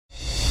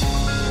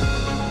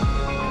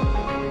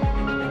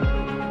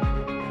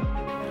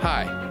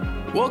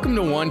Hi, welcome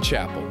to One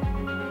Chapel.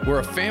 We're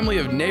a family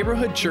of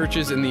neighborhood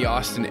churches in the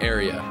Austin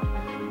area.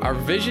 Our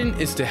vision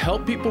is to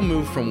help people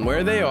move from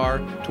where they are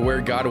to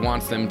where God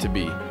wants them to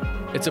be.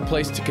 It's a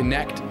place to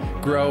connect,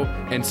 grow,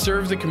 and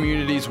serve the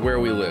communities where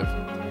we live.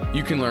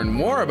 You can learn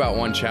more about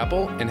One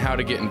Chapel and how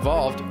to get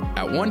involved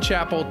at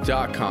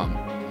onechapel.com.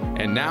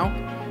 And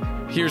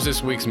now, here's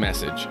this week's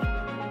message.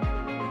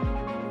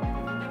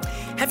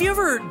 Have you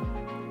ever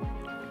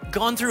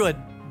gone through a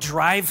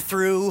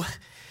drive-through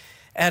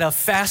at a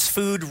fast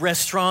food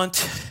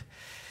restaurant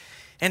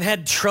and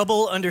had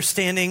trouble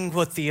understanding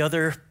what the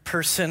other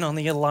person on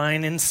the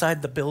line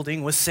inside the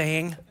building was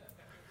saying?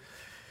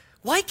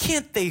 Why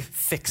can't they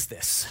fix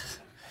this?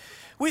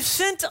 We've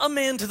sent a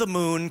man to the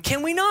moon.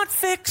 Can we not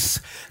fix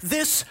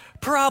this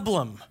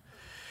problem?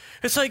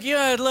 It's like,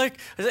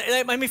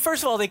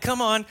 first of all, they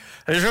come on.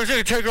 Is there anything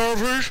to take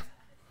over, please?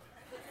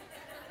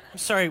 I'm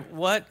sorry,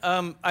 what?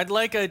 I'd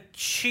like a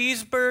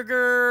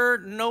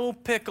cheeseburger, no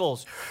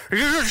pickles.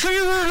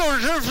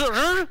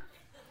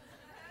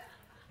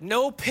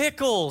 No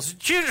pickles.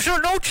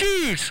 No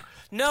cheese.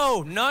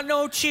 No, not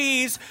no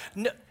cheese.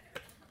 No.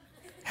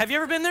 Have you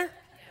ever been there?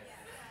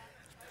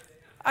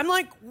 I'm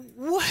like,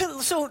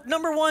 what? So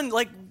number one,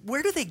 like,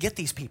 where do they get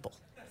these people?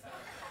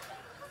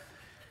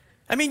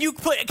 I mean,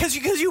 because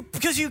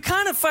you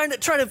kind of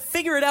try to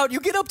figure it out. You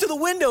get up to the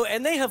window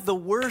and they have the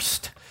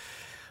worst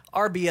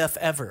RBF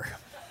ever.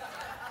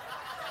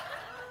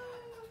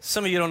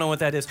 Some of you don't know what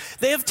that is.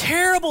 They have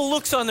terrible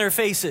looks on their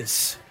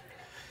faces.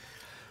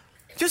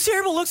 Just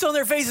terrible looks on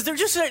their faces. They're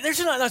just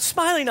not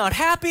smiling, not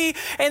happy.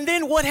 And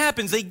then what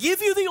happens? They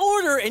give you the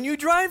order and you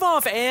drive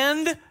off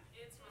and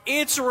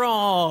it's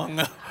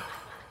wrong.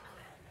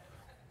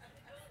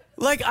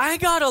 Like, I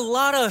got a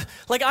lot of,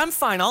 I'm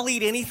fine, I'll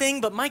eat anything,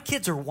 but my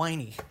kids are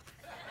whiny.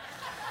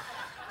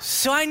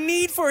 So I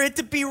need for it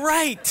to be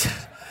right.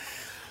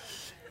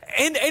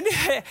 And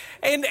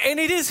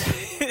it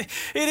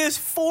is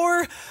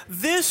for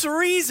this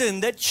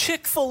reason that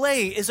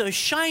Chick-fil-A is a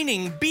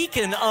shining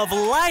beacon of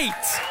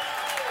light.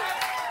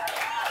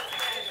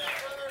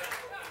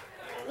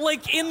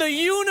 Like, in the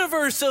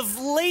universe of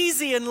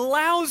lazy and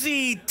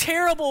lousy,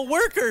 terrible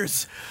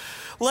workers.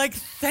 Like,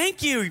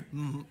 thank you,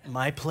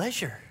 my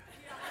pleasure.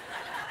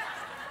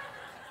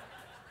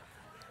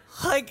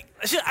 Like,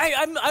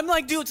 I'm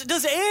like, dude,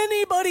 does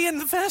anybody in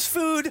the fast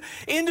food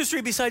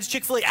industry besides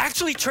Chick-fil-A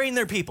actually train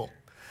their people?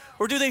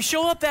 Or do they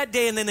show up that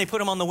day and then they put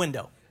them on the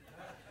window?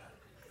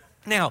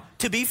 Now,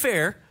 to be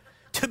fair,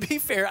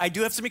 I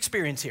do have some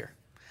experience here.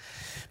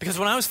 Because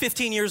when I was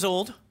 15 years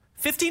old,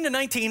 15 to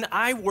 19,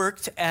 I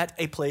worked at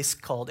a place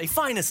called, a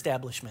fine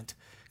establishment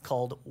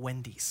called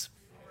Wendy's.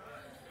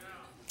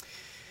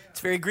 It's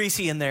very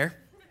greasy in there.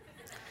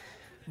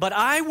 But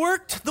I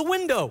worked the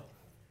window.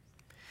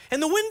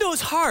 And the window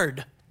is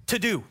hard to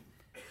do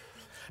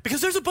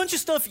because there's a bunch of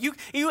stuff you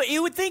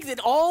would think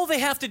that all they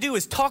have to do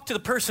is talk to the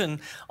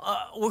person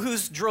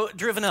who's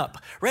driven up,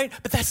 right?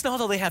 But that's not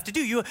all they have to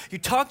do. You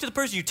talk to the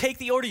person, you take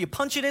the order, you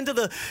punch it into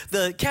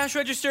the cash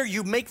register,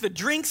 you make the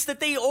drinks that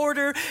they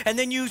order, and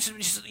then you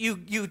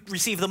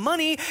receive the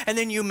money, and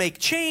then you make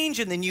change,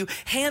 and then you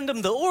hand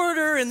them the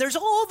order, and there's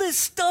all this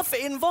stuff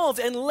involved.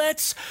 And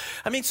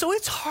so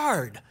it's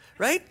hard,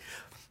 right?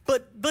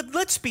 But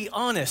let's be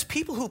honest,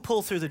 people who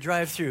pull through the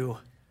drive-thru,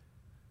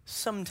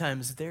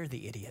 sometimes they're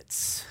the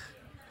idiots.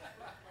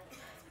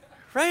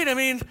 Right? I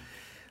mean,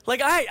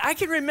 like I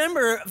can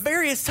remember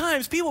various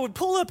times people would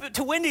pull up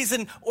to Wendy's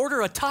and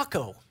order a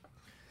taco.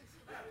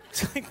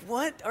 It's like,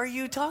 what are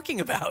you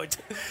talking about?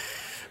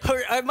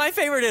 Or, my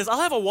favorite is,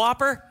 I'll have a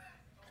Whopper.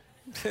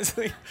 It's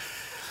like,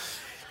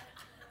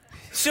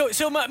 So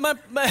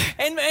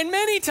and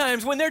many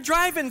times when they're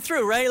driving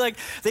through, right? Like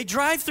they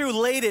drive through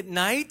late at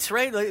night,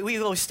 right? Like,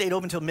 we always stayed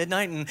open until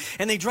midnight,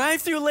 and they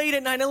drive through late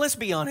at night. And let's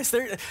be honest,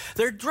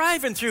 they're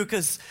driving through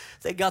because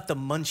they got the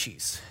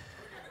munchies.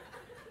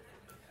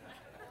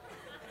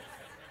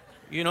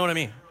 You know what I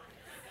mean?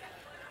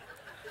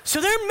 So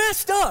they're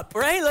messed up,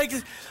 right?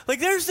 Like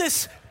there's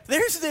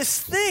this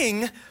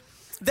thing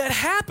that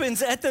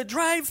happens at the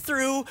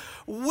drive-through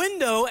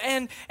window,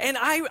 and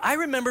I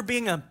remember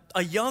being a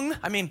young,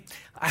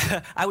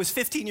 I was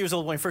 15 years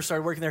old when I first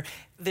started working there,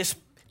 this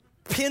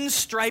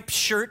pinstripe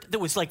shirt that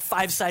was like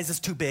 5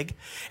 sizes too big,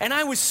 and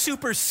I was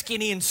super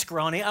skinny and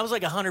scrawny. I was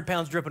like 100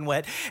 pounds dripping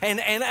wet,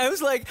 and I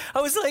was like,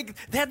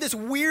 they had this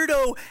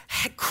weirdo,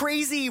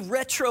 crazy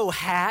retro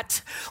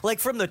hat, like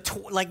from the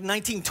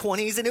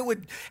 1920s, and it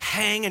would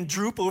hang and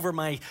droop over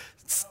my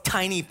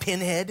tiny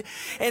pinhead,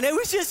 and it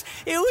was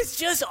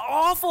just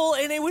awful,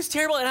 and it was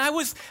terrible, and I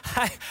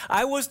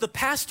was the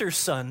pastor's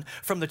son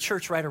from the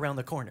church right around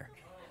the corner.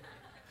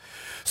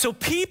 So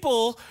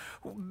people,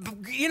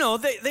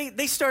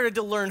 they started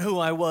to learn who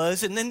I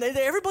was, and then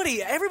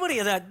everybody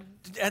at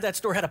that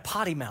store had a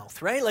potty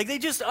mouth, right? Like they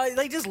just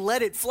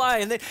let it fly,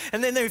 and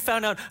then they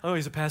found out, oh,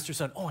 he's a pastor's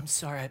son. Oh, I'm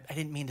sorry, I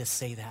didn't mean to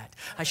say that.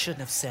 I shouldn't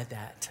have said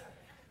that.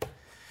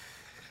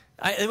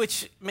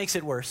 Which makes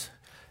it worse.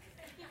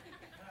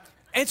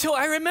 And so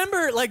I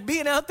remember like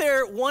being out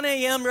there 1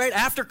 a.m. right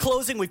after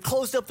closing. We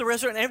closed up the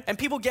restaurant, and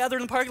people gathered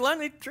in the parking lot,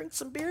 and they'd drink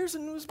some beers,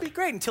 and it would be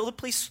great until the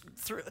police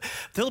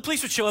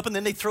would show up, and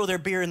then they'd throw their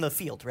beer in the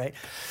field, right?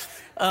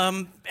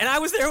 And I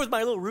was there with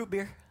my little root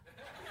beer.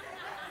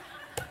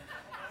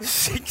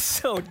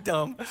 So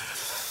dumb.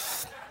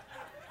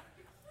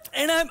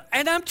 And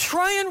I'm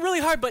trying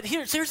really hard, but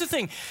here's the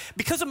thing.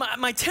 Because of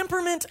my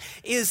temperament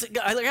I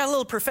got a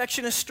little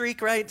perfectionist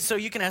streak, right? So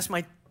you can ask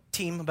my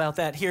team about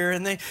that here,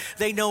 and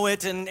they know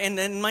it,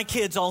 and my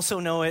kids also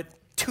know it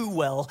too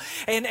well.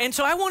 And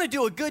so I want to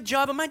do a good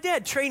job, and my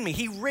dad trained me.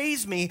 He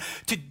raised me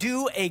to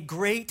do a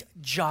great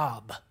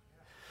job.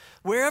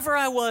 Wherever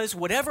I was,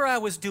 whatever I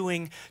was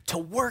doing, to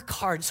work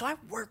hard. So I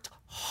worked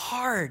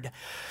hard.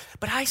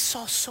 But I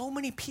saw so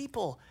many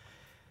people,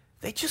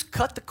 they just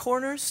cut the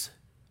corners.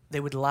 They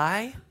would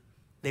lie.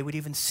 They would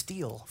even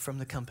steal from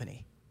the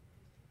company.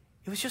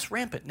 It was just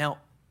rampant. Now,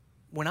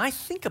 when I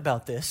think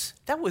about this,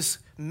 that was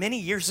many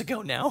years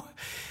ago now,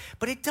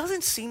 but it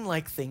doesn't seem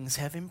like things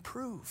have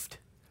improved.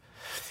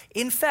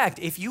 In fact,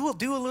 if you will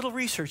do a little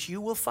research, you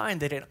will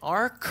find that in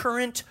our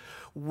current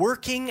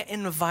working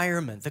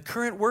environment, the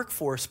current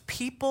workforce,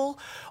 people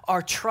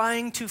are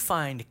trying to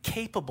find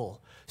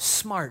capable,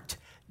 smart,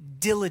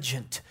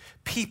 diligent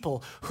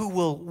people who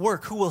will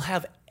work, who will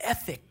have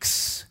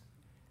ethics,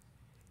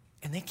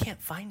 and they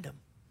can't find them.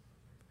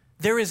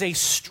 There is a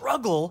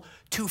struggle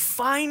to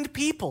find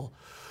people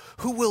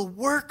who will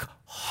work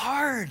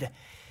hard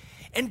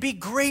and be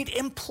great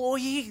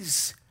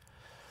employees.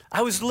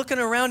 I was looking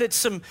around at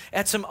some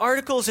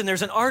articles, and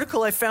there's an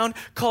article I found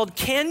called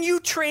 "Can You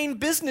Train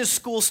Business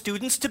School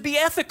Students to Be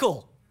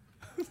Ethical?"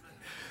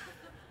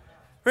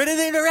 Right?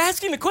 And they're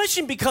asking the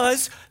question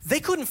because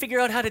they couldn't figure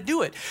out how to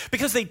do it.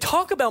 Because they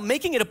talk about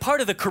making it a part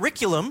of the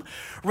curriculum,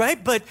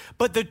 right? But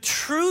the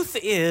truth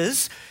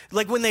is,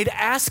 like when they'd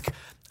ask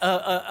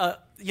a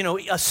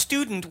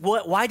student,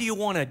 why do you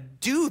want to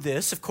do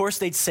this? Of course,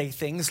 they'd say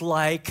things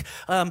like,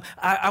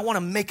 I want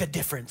to make a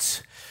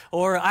difference,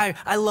 or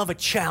I love a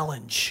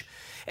challenge.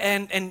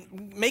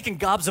 And making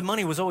gobs of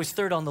money was always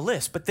third on the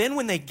list. But then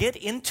when they get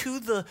into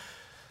the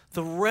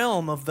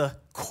realm of the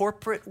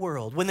corporate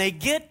world, when they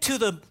get to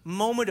the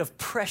moment of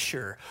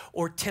pressure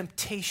or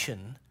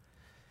temptation,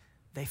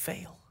 they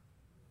fail.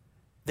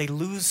 They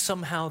lose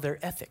somehow their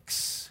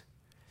ethics.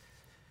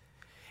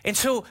 And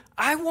so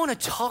I want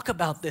to talk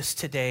about this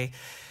today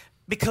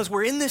because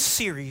we're in this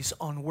series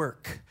on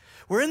work.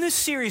 We're in this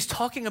series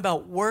talking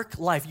about work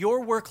life,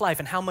 your work life,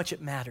 and how much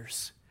it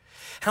matters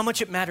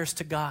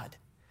to God,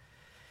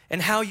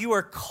 and how you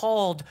are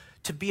called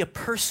to be a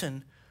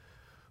person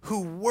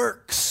who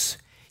works.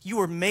 You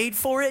were made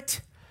for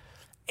it,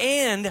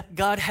 and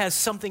God has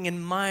something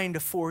in mind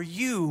for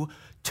you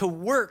to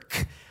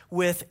work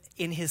with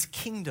in his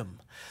kingdom.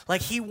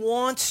 Like he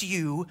wants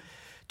you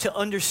to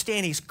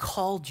understand he's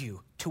called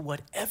you to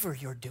whatever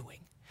you're doing.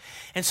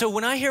 And so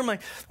when I hear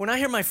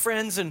my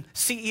friends and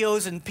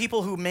CEOs and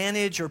people who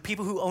manage or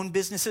people who own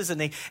businesses and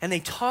they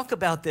talk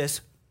about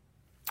this,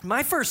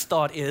 my first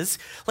thought is,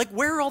 like,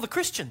 where are all the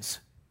Christians?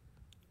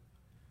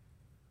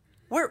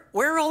 Where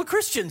are all the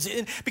Christians?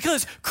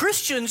 Because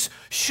Christians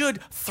should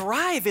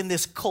thrive in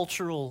this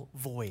cultural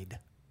void.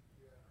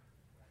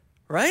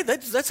 Right?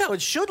 That's how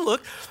it should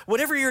look.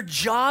 Whatever your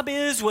job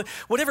is,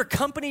 whatever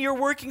company you're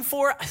working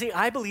for,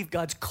 I believe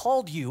God's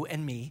called you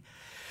and me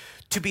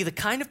to be the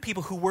kind of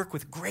people who work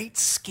with great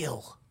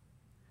skill.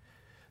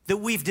 That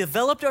we've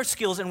developed our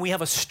skills and we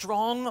have a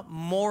strong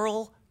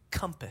moral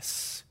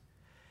compass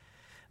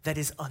that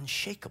is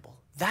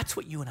unshakable. That's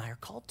what you and I are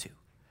called to.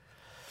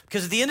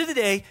 Because at the end of the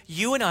day,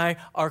 you and I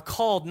are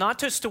called not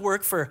just to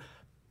work for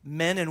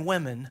men and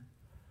women,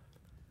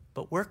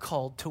 but we're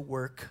called to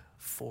work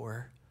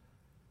for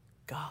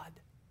God.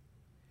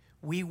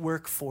 We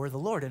work for the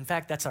Lord. In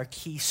fact, that's our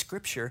key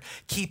scripture,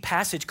 key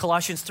passage,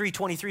 Colossians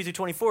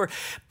 3:23-24.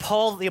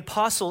 Paul the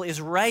apostle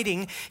is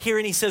writing here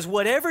and he says,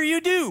 whatever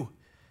you do,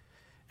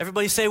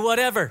 everybody say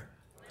whatever.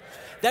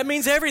 That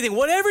means everything.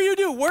 Whatever you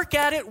do, work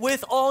at it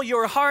with all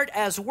your heart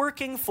as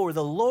working for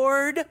the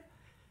Lord,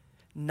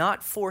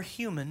 not for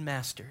human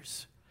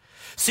masters.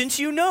 Since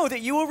you know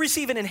that you will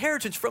receive an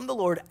inheritance from the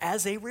Lord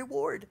as a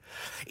reward.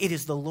 It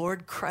is the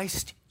Lord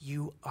Christ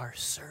you are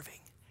serving.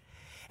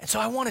 And so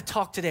I want to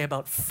talk today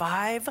about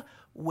 5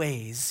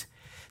 ways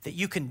that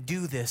you can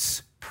do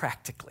this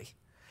practically.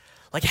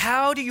 Like,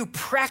 how do you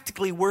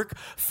practically work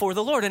for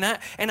the Lord? And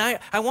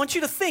I want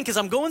you to think, as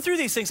I'm going through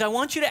these things, I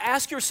want you to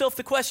ask yourself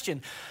the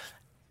question,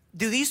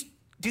 do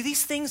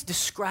these things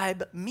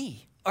describe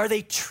me? Are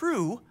they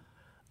true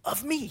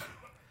of me?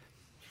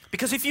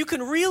 Because if you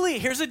can really,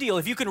 here's the deal,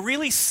 if you can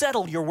really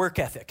settle your work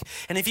ethic,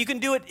 and if you can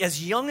do it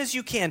as young as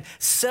you can,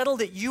 settle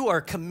that you are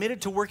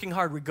committed to working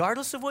hard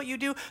regardless of what you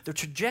do, the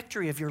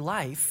trajectory of your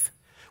life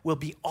will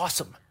be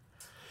awesome.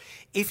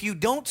 If you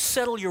don't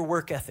settle your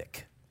work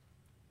ethic,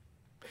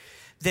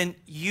 then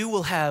you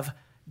will have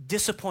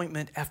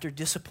disappointment after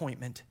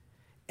disappointment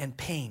and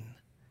pain.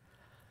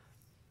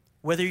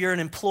 Whether you're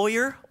an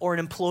employer or an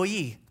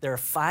employee, there are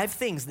 5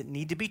 things that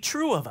need to be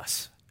true of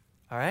us,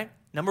 all right?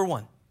 Number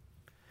 1,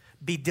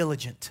 Be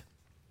diligent.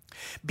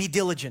 Be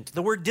diligent.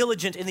 The word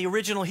diligent in the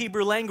original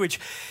Hebrew language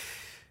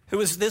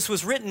this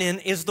was written in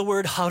is the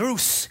word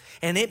harus,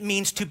 and it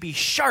means to be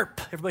sharp.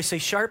 Everybody say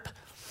sharp.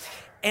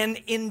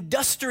 And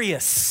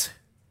industrious.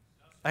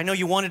 I know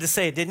you wanted to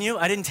say it, didn't you?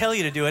 I didn't tell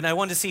you to do it, and I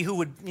wanted to see who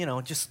would,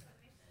 just...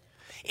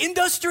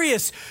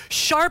 Industrious,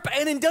 sharp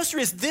and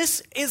industrious.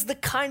 This is the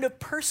kind of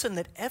person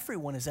that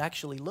everyone is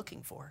actually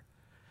looking for.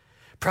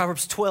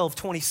 Proverbs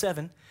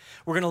 12:27.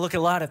 We're going to look a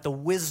lot at the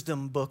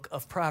wisdom book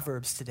of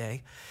Proverbs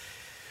today.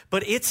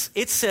 But it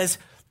says,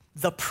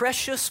 the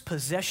precious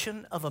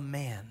possession of a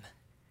man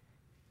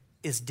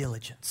is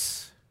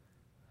diligence.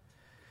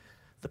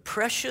 The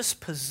precious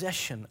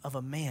possession of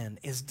a man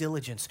is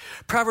diligence.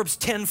 Proverbs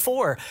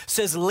 10:4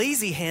 says,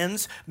 lazy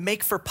hands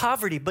make for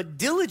poverty, but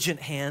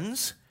diligent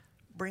hands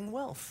bring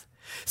wealth.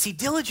 See,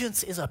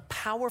 diligence is a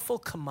powerful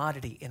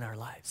commodity in our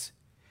lives.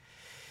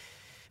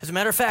 As a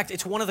matter of fact,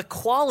 it's one of the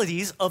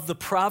qualities of the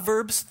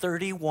Proverbs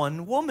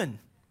 31 woman.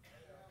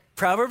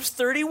 Proverbs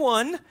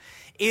 31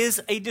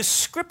 is a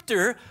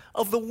descriptor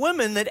of the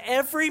woman that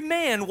every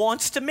man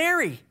wants to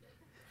marry.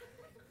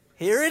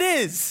 Here it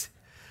is.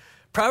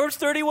 Proverbs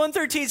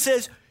 31:13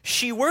 says,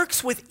 she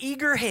works with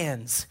eager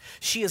hands.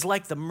 She is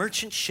like the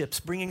merchant ships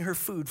bringing her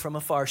food from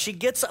afar. She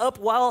gets up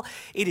while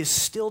it is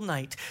still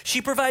night.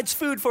 She provides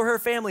food for her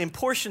family and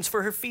portions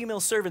for her female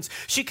servants.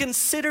 She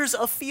considers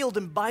a field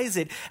and buys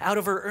it. Out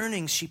of her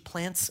earnings, she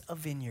plants a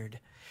vineyard.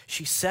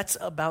 She sets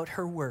about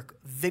her work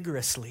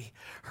vigorously.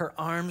 Her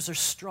arms are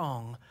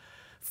strong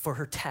for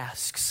her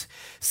tasks.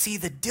 See,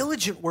 the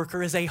diligent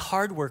worker is a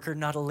hard worker,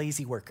 not a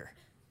lazy worker.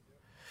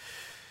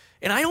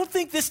 And I don't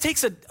think this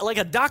takes a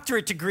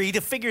doctorate degree to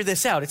figure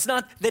this out. It's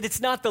not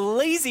the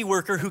lazy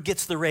worker who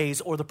gets the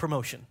raise or the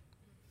promotion,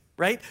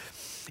 right?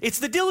 It's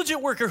the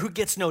diligent worker who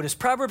gets noticed.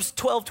 Proverbs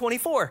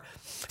 12:24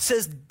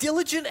 says,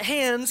 diligent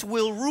hands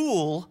will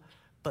rule,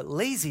 but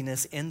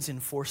laziness ends in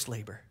forced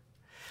labor.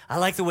 I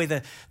like the way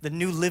the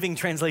New Living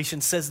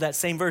Translation says that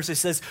same verse. It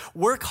says,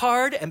 work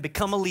hard and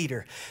become a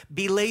leader.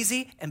 Be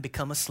lazy and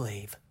become a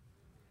slave.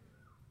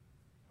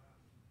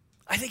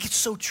 I think it's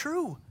so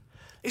true.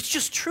 It's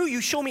just true.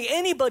 You show me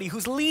anybody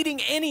who's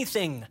leading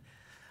anything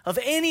of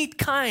any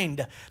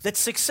kind that's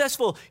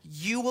successful,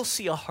 you will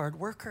see a hard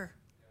worker.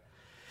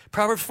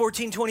 Proverbs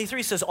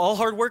 14:23 says, all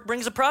hard work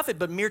brings a profit,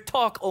 but mere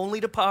talk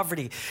only to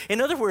poverty. In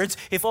other words,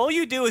 if all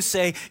you do is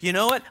say, you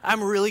know what,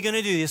 I'm really going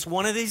to do this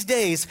one of these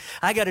days.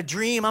 I got a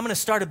dream. I'm going to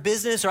start a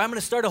business, or I'm going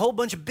to start a whole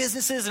bunch of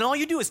businesses, and all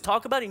you do is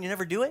talk about it and you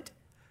never do it,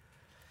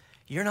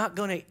 you're not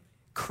going to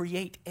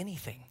create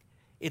anything.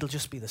 It'll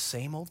just be the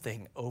same old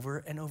thing over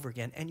and over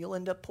again, and you'll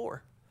end up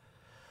poor.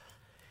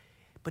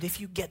 But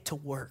if you get to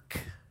work,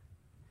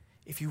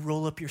 if you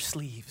roll up your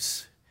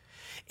sleeves,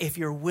 if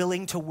you're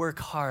willing to work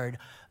hard,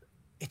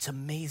 it's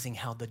amazing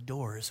how the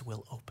doors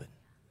will open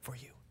for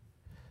you.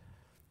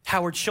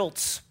 Howard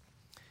Schultz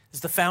is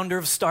the founder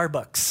of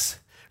Starbucks,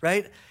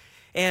 right?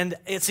 And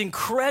it's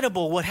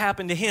incredible what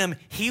happened to him.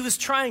 He was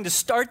trying to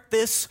start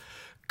this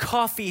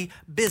coffee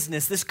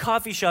business, this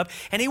coffee shop,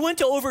 and he went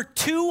to over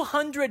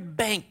 200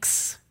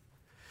 banks.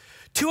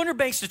 200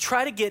 banks to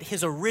try to get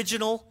his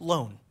original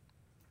loan.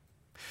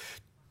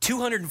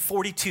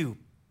 242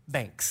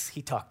 banks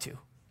he talked to.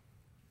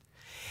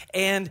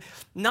 And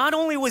not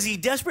only was he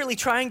desperately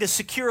trying to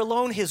secure a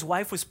loan, his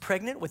wife was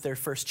pregnant with their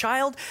first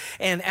child.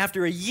 And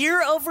after a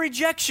year of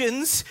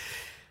rejections,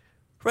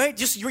 right,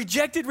 just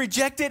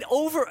rejected,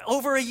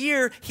 over a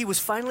year, he was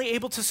finally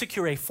able to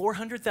secure a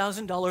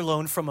 $400,000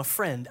 loan from a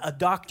friend, a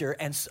doctor,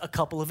 and a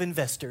couple of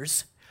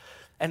investors.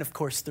 And of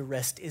course, the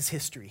rest is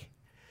history.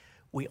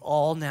 We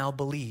all now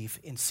believe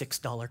in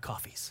 $6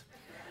 coffees.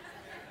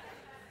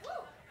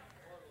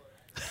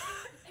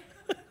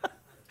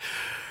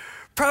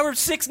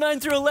 Proverbs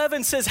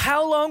 6:9-11 says,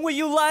 how long will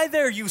you lie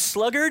there, you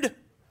sluggard?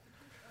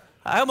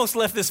 I almost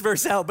left this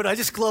verse out, but I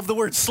just love the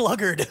word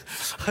sluggard.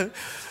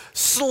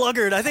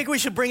 Sluggard, I think we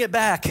should bring it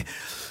back.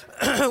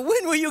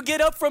 When will you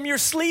get up from your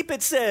sleep,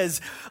 it says.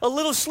 A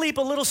little sleep,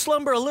 a little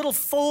slumber, a little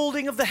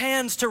folding of the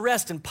hands to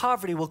rest, and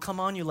poverty will come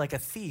on you like a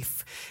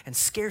thief, and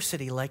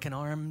scarcity like an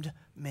armed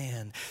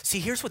man. See,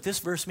 here's what this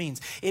verse means.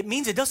 It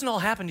means it doesn't all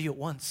happen to you at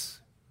once.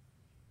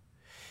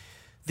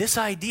 This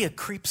idea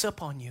creeps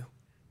up on you.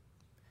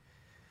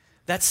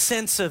 That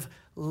sense of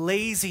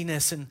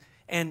laziness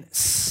and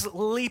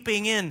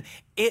sleeping in,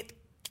 it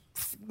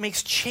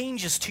makes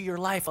changes to your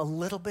life a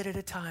little bit at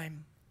a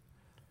time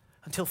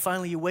until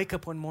finally you wake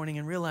up one morning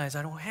and realize,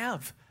 I don't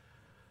have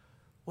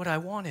what I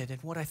wanted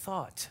and what I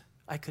thought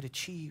I could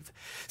achieve.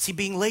 See,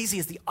 being lazy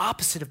is the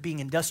opposite of being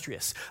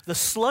industrious. The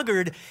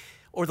sluggard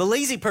or the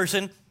lazy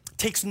person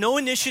takes no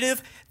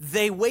initiative,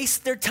 they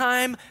waste their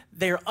time,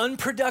 they're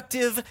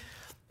unproductive,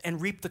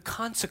 and reap the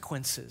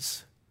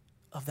consequences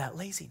of that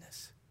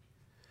laziness.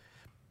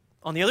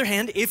 On the other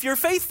hand, if you're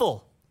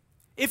faithful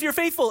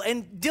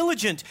and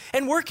diligent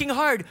and working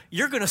hard,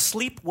 you're going to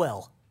sleep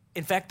well.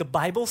 In fact, the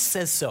Bible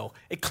says so.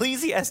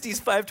 Ecclesiastes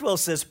 5:12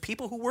 says,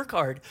 people who work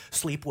hard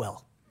sleep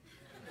well.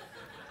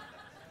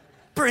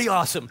 Pretty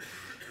awesome.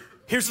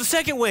 Here's the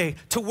second way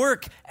to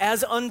work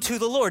as unto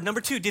the Lord.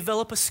 Number 2,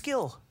 develop a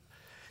skill.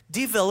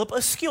 develop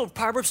a skill.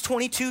 Proverbs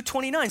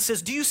 22:29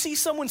 says, do you see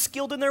someone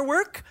skilled in their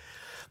work?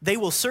 They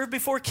will serve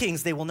before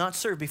kings. They will not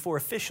serve before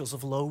officials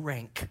of low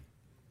rank.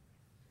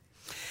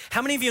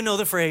 How many of you know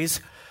the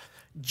phrase,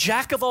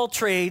 jack of all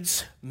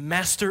trades,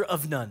 master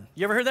of none?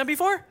 You ever heard that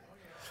before?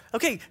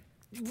 Okay,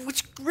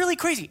 which really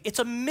crazy. It's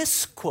a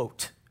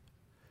misquote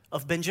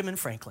of Benjamin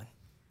Franklin.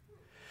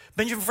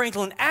 Benjamin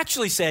Franklin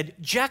actually said,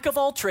 jack of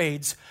all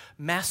trades,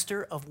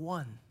 master of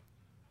one.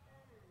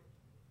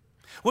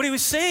 What he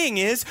was saying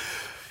is,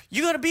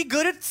 you got to be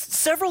good at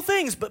several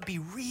things, but be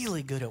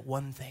really good at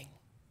one thing.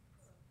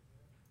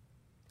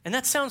 And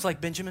that sounds like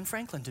Benjamin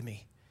Franklin to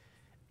me,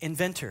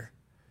 inventor.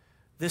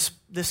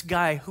 This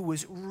guy who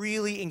was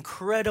really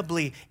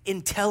incredibly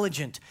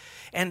intelligent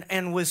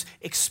and was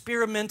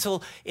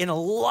experimental in a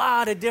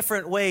lot of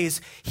different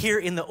ways here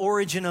in the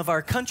origin of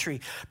our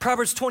country.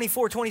 Proverbs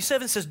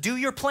 24:27 says, do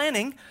your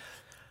planning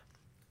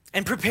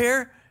and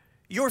prepare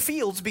your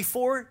fields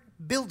before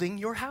building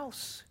your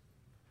house.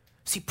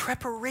 See,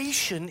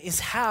 preparation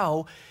is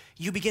how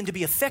you begin to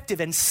be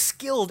effective and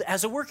skilled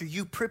as a worker.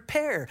 You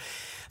prepare.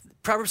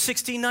 Proverbs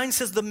 16:9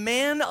 says, the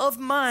mind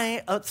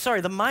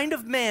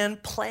of man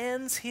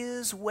plans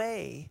his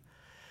way,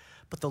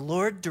 but the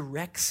Lord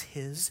directs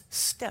his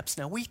steps.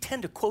 Now, we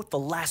tend to quote the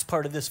last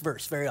part of this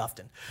verse very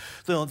often.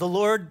 The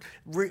Lord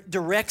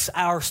directs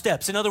our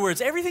steps. In other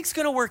words, everything's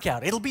going to work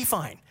out. It'll be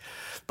fine.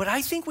 But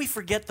I think we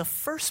forget the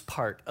first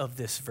part of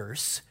this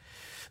verse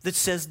that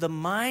says the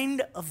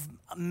mind of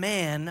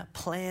man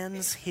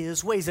plans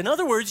his ways. In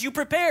other words, you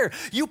prepare,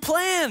 you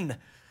plan.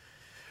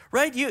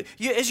 Right?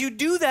 As you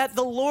do that,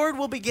 the Lord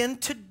will begin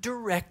to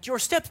direct your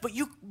steps, but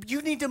you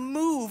need to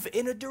move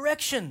in a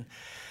direction.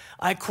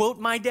 I quote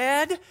my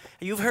dad.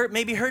 You've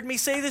maybe heard me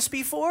say this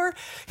before.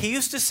 He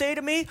used to say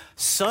to me,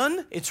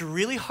 son, it's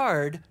really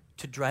hard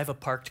to drive a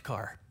parked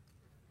car.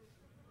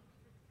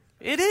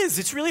 It is.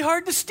 It's really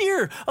hard to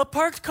steer a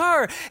parked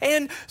car.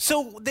 And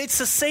so it's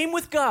the same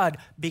with God.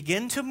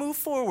 Begin to move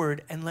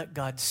forward and let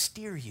God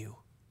steer you.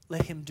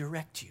 Let him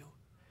direct you.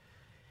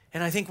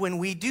 And I think when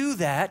we do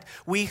that,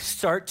 we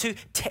start to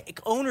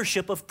take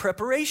ownership of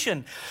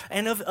preparation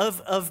and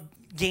of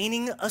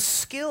gaining a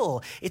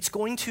skill. It's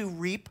going to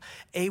reap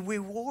a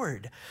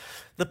reward.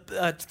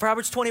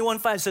 Proverbs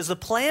 21:5 says, the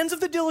plans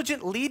of the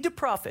diligent lead to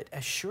profit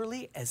as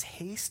surely as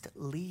haste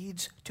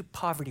leads to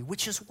poverty,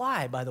 which is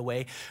why, by the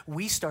way,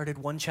 we started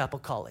One Chapel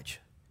College.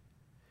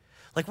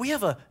 Like, we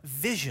have a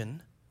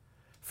vision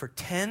for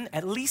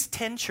at least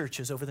 10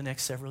 churches over the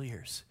next several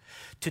years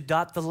to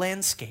dot the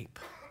landscape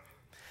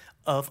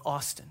of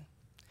Austin.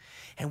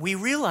 And we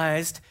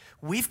realized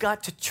we've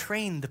got to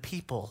train the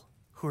people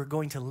who are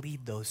going to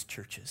lead those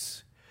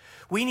churches.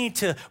 We need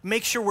to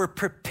make sure we're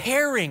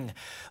preparing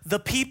the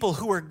people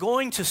who are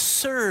going to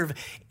serve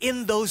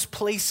in those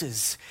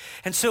places.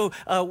 And so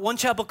One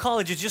Chapel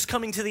College is just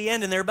coming to the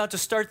end, and they're about to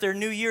start their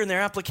new year and their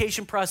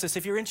application process.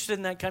 If you're interested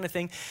in that kind of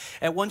thing,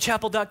 at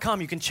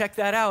onechapel.com, you can check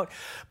that out.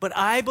 But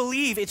I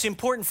believe it's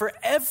important for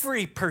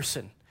every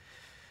person.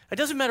 It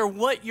doesn't matter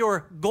what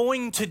you're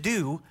going to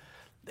do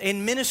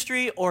in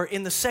ministry or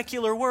in the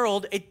secular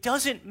world, it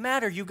doesn't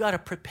matter. You got to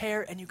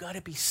prepare and you got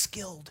to be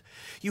skilled.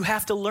 You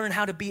have to learn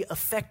how to be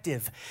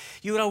effective.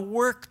 You got to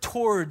work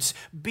towards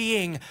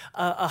being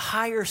a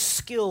higher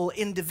skill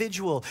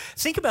individual.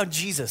 Think about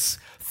Jesus.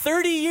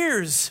 30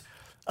 years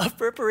of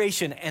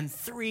preparation and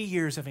 3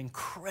 years of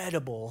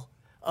incredible,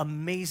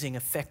 amazing,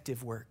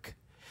 effective work.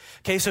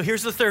 Okay, so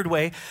here's the third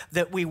way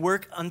that we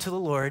work unto the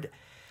Lord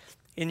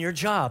in your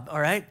job,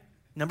 all right?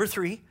 Number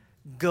 3,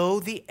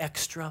 go the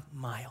extra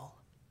mile.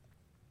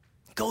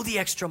 Go the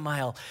extra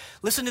mile.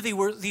 Listen to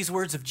these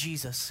words of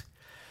Jesus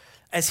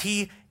as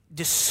he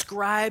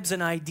describes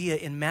an idea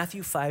in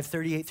Matthew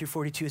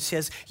 5:38-42. It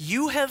says,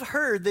 you have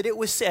heard that it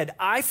was said,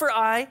 eye for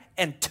eye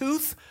and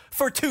tooth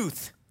for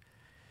tooth.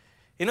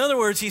 In other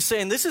words, he's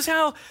saying this is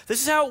how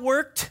it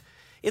worked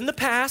in the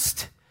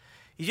past.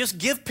 You just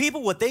give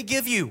people what they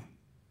give you.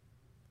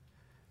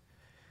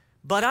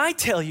 But I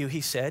tell you,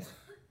 he said,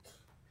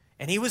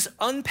 and he was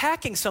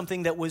unpacking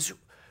something that was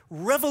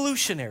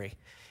revolutionary.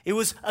 It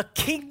was a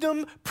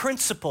kingdom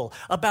principle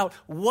about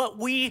what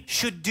we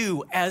should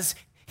do as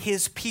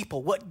his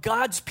people, what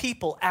God's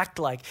people act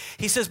like.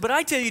 He says, but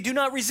I tell you, do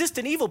not resist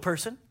an evil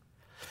person.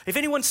 If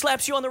anyone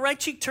slaps you on the right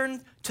cheek,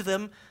 turn to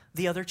them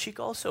the other cheek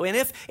also. And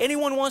if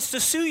anyone wants to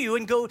sue you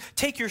and go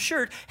take your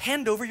shirt,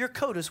 hand over your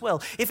coat as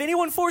well. If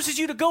anyone forces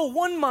you to go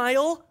 1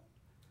 mile,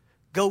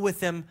 go with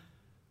them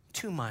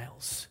 2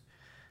 miles.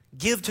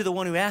 Give to the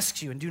one who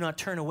asks you, and do not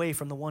turn away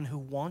from the one who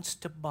wants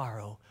to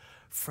borrow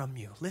from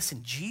you.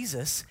 Listen,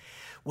 Jesus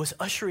was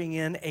ushering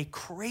in a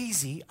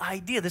crazy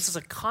idea. This is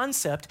a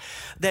concept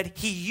that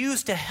he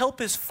used to help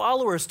his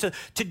followers, to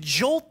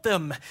jolt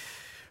them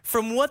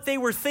from what they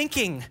were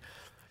thinking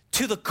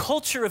to the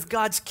culture of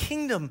God's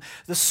kingdom.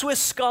 The Swiss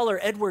scholar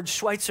Edward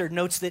Schweitzer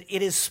notes that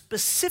it is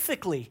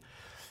specifically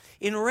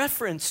in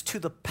reference to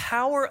the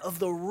power of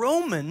the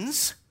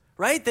Romans,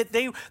 right? That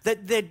they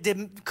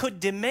could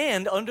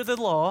demand under the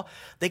law,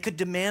 they could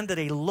demand that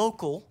a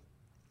local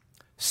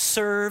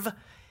serve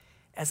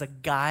as a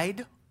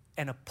guide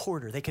and a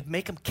porter. They could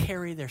make them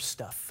carry their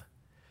stuff.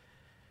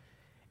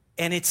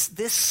 And it's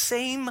this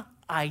same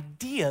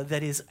idea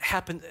that is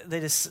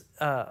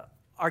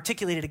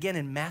articulated again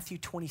in Matthew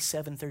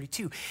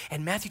 27:32.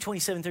 And Matthew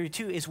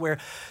 27:32 is where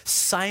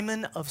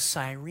Simon of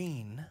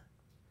Cyrene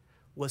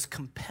was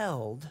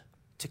compelled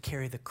to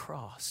carry the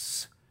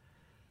cross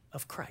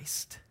of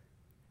Christ.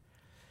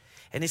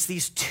 And it's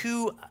these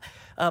two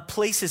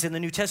places in the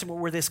New Testament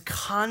where this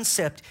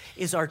concept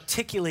is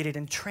articulated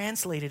and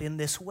translated in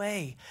this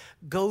way.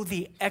 Go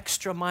the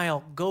extra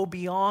mile. Go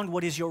beyond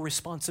what is your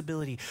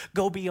responsibility.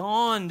 Go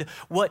beyond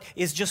what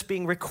is just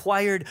being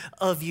required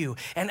of you.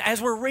 And as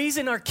we're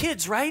raising our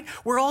kids, right,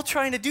 we're all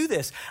trying to do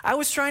this. I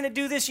was trying to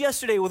do this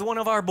yesterday with one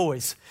of our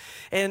boys.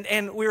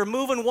 And we were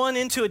moving one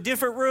into a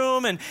different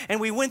room, and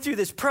we went through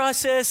this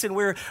process, and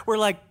we're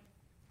like,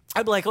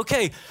 I'd be like,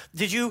 okay,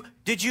 did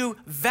you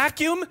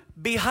vacuum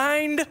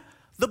behind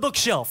the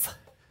bookshelf?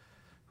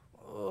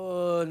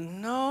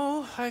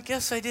 No, I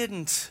guess I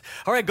didn't.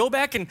 All right, go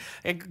back and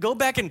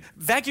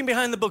vacuum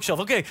behind the bookshelf.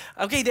 Okay,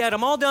 Dad,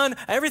 I'm all done.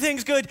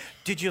 Everything's good.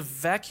 Did you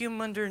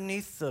vacuum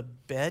underneath the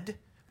bed?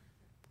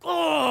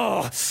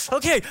 Oh,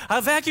 okay, I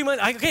vacuum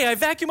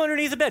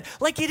underneath the bed.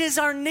 Like it is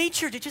our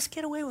nature to just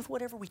get away with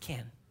whatever we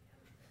can.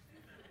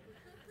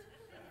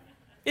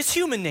 It's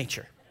human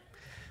nature.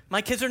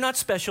 My kids are not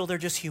special, they're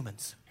just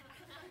humans.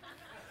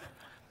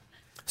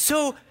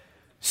 So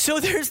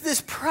there's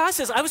this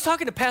process. I was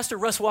talking to Pastor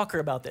Russ Walker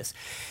about this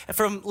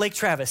from Lake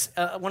Travis,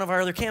 one of our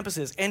other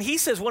campuses. And he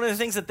says one of the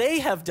things that they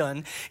have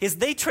done is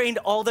they trained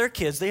all their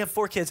kids. They have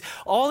 4 kids.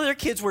 All their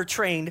kids were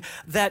trained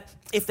that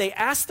if they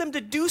asked them to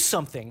do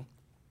something,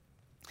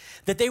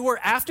 that they were,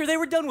 after they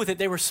were done with it,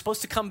 they were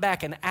supposed to come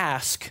back and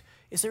ask,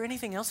 is there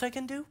anything else I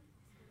can do?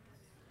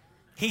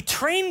 He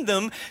trained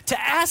them to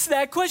ask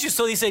that question.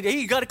 So he said, hey,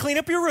 you got to clean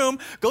up your room.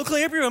 Go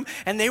clean up your room.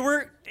 And they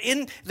were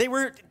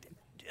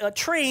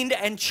trained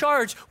and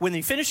charged. When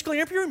they finished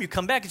cleaning up your room, you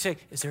come back and say,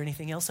 is there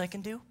anything else I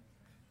can do?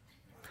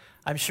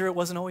 I'm sure it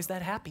wasn't always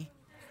that happy.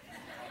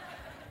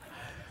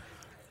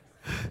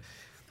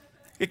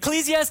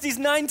 Ecclesiastes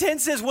 9:10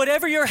 says,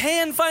 whatever your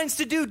hand finds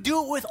to do,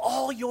 do it with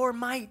all your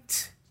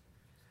might.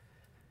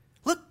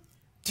 Look,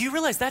 do you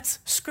realize that's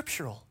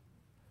scriptural?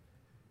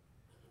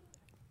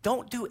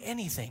 Don't do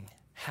anything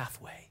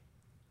halfway.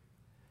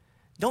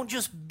 Don't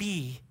just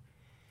be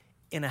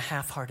in a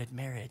half-hearted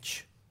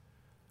marriage.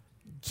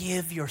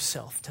 Give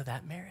yourself to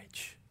that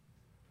marriage.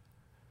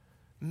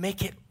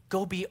 Make it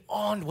go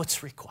beyond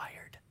what's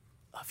required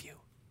of you.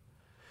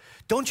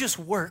 Don't just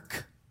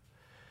work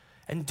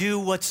and do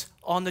what's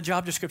on the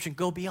job description.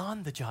 Go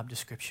beyond the job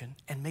description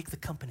and make the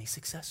company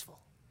successful.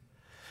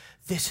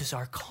 This is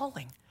our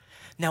calling.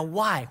 Now,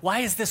 why? Why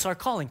is this our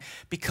calling?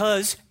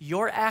 Because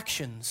your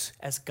actions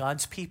as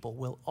God's people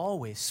will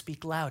always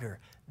speak louder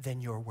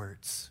than your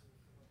words.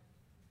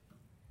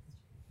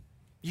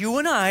 You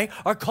and I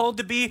are called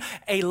to be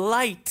a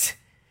light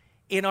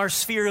in our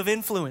sphere of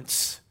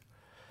influence.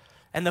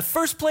 And the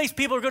first place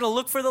people are going to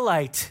look for the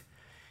light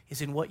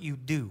is in what you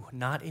do,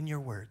 not in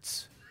your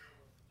words.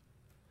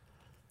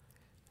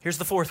 Here's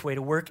the 4th way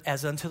to work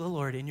as unto the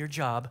Lord in your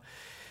job.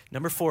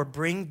 Number 4,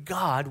 bring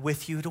God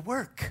with you to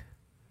work.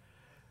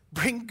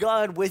 Bring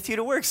God with you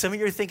to work. Some of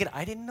you are thinking,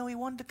 I didn't know he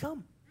wanted to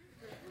come.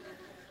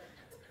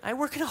 I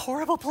work in a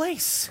horrible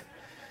place.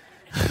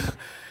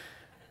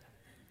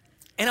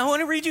 And I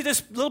want to read you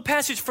this little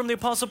passage from the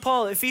Apostle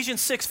Paul.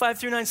 Ephesians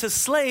 6:5-9 says,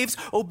 slaves,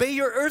 obey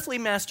your earthly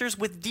masters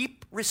with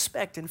deep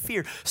respect and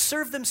fear.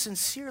 Serve them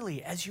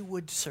sincerely as you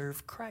would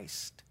serve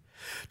Christ.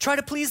 Try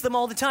to please them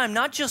all the time,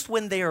 not just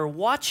when they are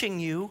watching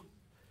you,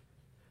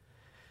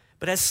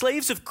 but as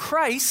slaves of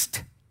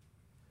Christ,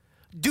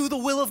 do the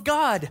will of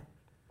God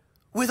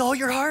with all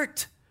your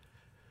heart.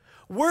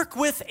 Work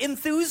with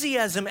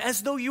enthusiasm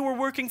as though you were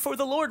working for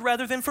the Lord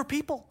rather than for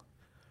people.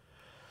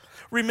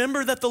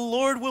 Remember that the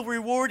Lord will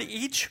reward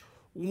each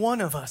one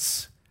of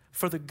us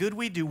for the good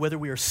we do, whether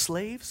we are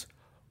slaves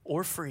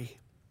or free.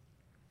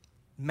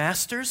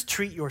 Masters,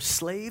 treat your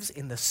slaves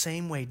in the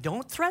same way.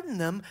 Don't threaten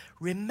them.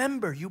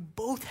 Remember, you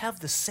both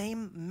have the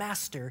same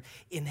master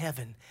in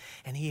heaven,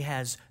 and he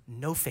has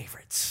no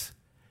favorites.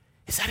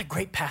 Is that a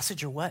great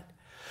passage or what?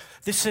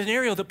 The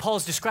scenario that Paul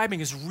is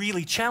describing is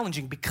really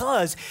challenging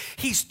because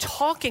he's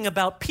talking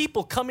about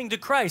people coming to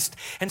Christ.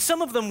 And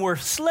some of them were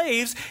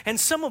slaves and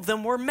some of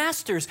them were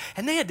masters.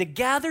 And they had to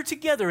gather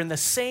together in the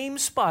same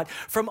spot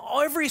from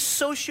every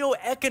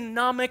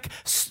socioeconomic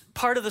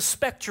part of the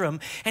spectrum.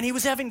 And he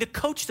was having to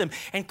coach them.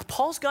 And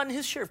Paul's gotten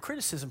his share of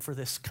criticism for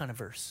this kind of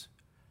verse,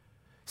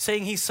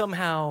 saying he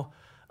somehow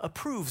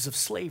approves of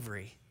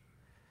slavery.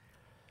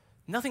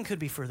 Nothing could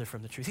be further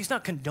from the truth. He's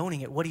not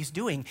condoning it. What he's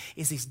doing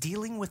is he's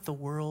dealing with the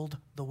world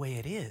the way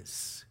it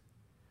is,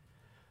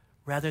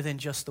 rather than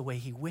just the way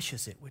he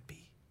wishes it would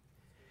be.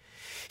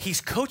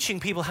 He's coaching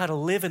people how to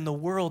live in the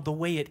world the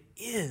way it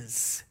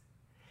is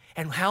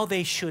and how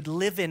they should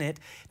live in it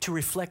to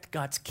reflect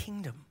God's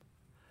kingdom.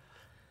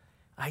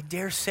 I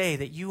dare say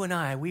that you and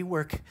I, we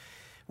work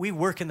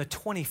in the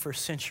 21st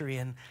century,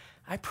 and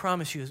I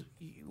promise you,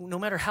 no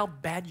matter how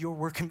bad your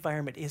work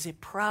environment is, it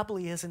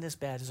probably isn't as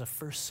bad as a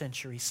first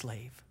century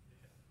slave.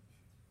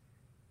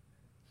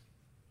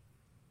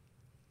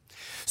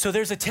 So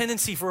there's a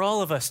tendency for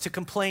all of us to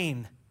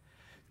complain,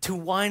 to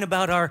whine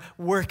about our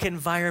work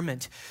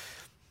environment.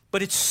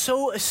 But it's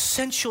so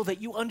essential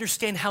that you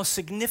understand how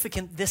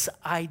significant this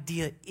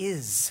idea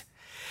is,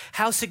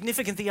 how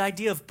significant the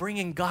idea of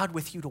bringing God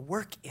with you to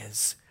work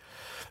is.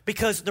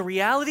 Because the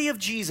reality of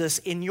Jesus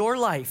in your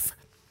life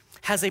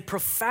has a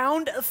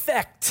profound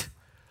effect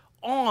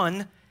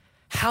on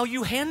how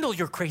you handle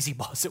your crazy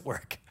boss at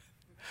work.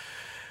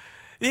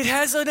 It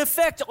has an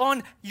effect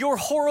on your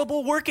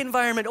horrible work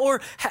environment or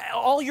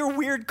all your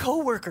weird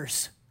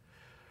coworkers.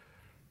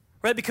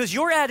 Right? Because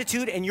your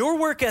attitude and your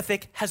work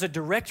ethic has a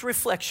direct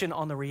reflection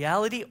on the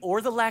reality or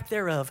the lack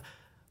thereof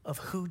of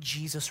who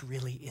Jesus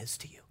really is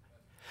to you.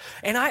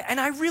 And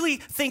I really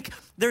think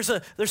there's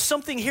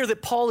something here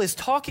that Paul is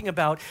talking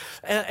about,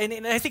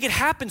 and I think it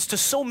happens to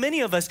so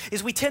many of us,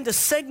 is we tend to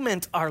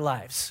segment our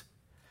lives.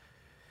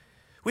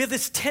 We have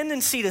this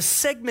tendency to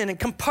segment and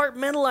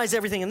compartmentalize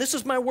everything, and this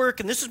is my work,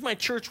 and this is my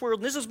church world,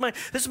 and this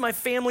is my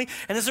family,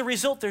 and as a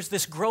result, there's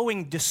this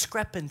growing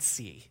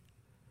discrepancy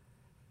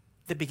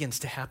that begins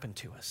to happen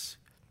to us.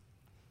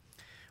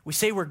 We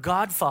say we're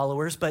God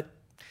followers, but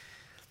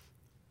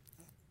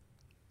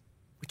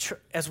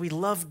as we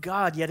love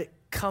God, yet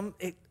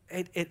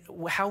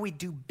how we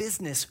do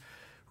business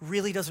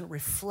really doesn't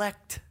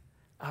reflect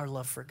our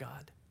love for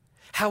God.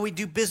 How we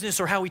do business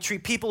or how we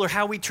treat people or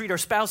how we treat our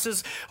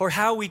spouses or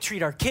how we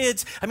treat our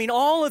kids. I mean,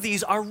 all of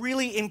these are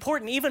really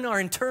important, even our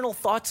internal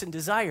thoughts and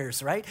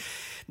desires, right?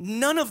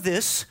 None of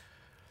this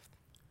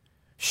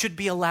should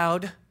be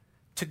allowed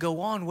to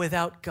go on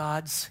without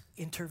God's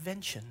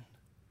intervention,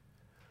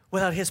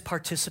 without his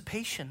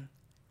participation.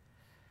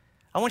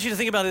 I want you to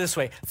think about it this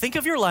way. Think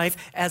of your life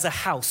as a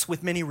house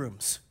with many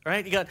rooms, all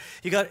right?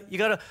 You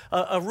got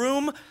a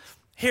room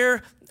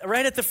here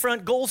right at the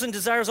front, goals and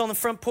desires on the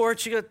front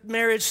porch. You got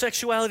marriage,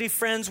 sexuality,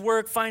 friends,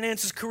 work,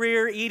 finances,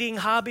 career, eating,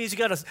 hobbies.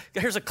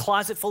 Here's a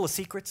closet full of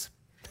secrets.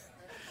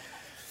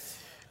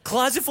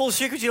 Closet full of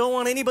secrets you don't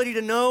want anybody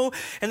to know.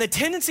 And the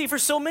tendency for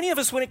so many of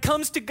us when it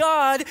comes to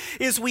God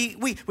is we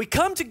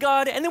come to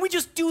God and then we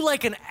just do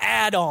like an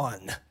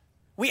add-on.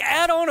 We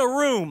add on a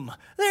room.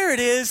 There it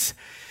is.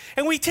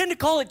 And we tend to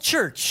call it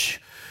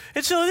church.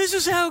 And so this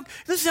is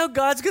how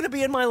God's going to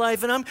be in my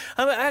life. And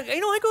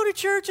I go to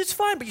church, it's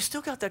fine, but you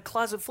still got that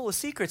closet full of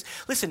secrets.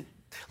 Listen,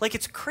 like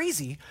it's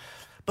crazy,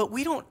 but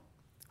we don't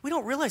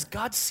realize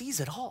God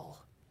sees it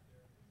all.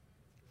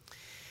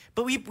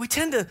 But we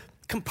tend to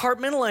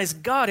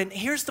compartmentalize God, and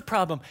here's the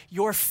problem.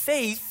 Your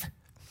faith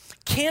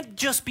can't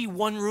just be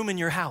one room in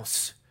your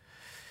house.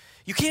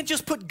 You can't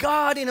just put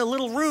God in a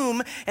little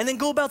room and then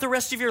go about the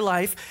rest of your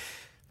life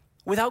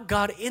without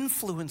God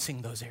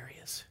influencing those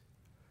areas.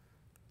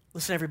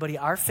 Listen, everybody,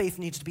 our faith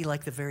needs to be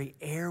like the very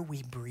air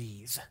we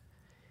breathe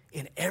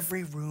in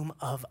every room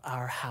of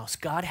our house.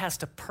 God has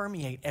to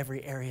permeate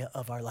every area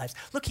of our lives.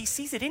 Look, he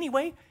sees it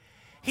anyway.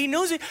 He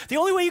knows it. The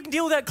only way you can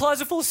deal with that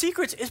closet full of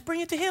secrets is bring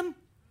it to him.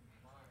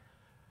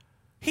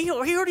 He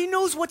already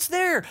knows what's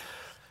there.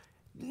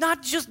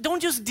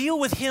 Don't just deal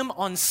with him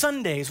on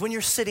Sundays when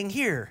you're sitting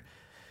here,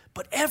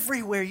 but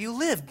everywhere you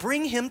live,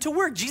 bring him to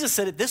work. Jesus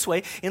said it this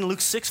way in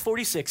Luke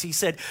 6:46. He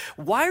said,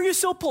 "Why are you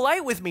so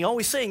polite with me,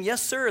 always saying,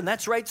 'Yes, sir,' and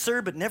 'That's right,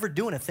 sir,' but never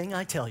doing a thing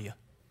I tell you?"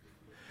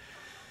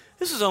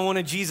 This is on one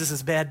of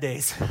Jesus' bad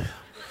days.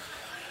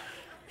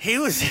 He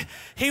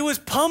was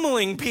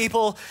pummeling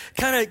people,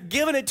 kind of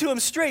giving it to them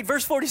straight.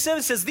 Verse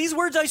 47 says, "These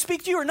words I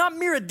speak to you are not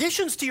mere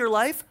additions to your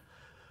life,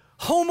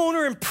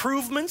 homeowner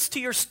improvements to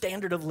your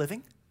standard of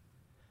living.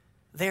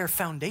 They are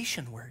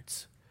foundation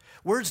words,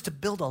 words to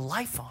build a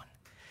life on.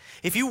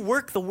 If you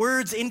work the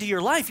words into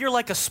your life, you're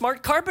like a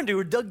smart carpenter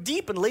who dug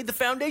deep and laid the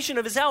foundation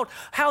of his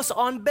house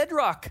on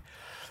bedrock.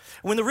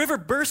 When the river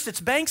burst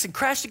its banks and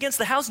crashed against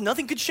the house,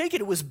 nothing could shake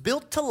it. It was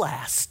built to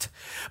last.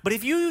 But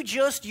if you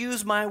just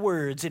use my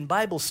words in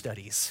Bible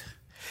studies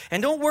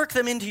and don't work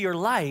them into your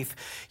life,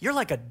 you're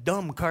like a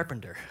dumb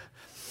carpenter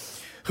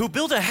who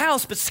built a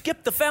house but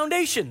skipped the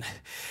foundation.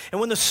 And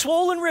when the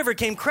swollen river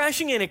came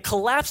crashing in, it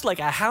collapsed like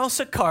a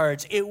house of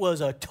cards. It was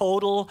a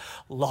total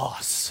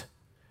loss."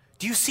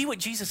 Do you see what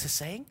Jesus is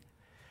saying?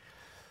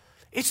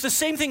 It's the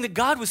same thing that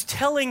God was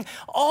telling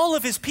all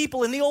of his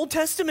people in the Old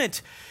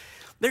Testament.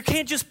 There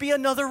can't just be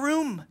another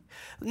room.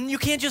 You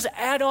can't just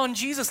add on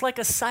Jesus like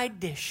a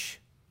side dish.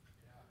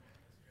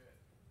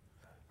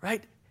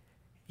 Right?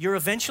 You're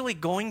eventually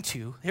going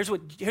to, here's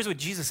what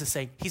Jesus is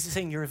saying. He's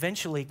saying you're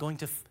eventually going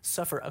to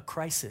suffer a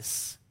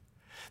crisis.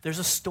 There's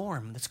a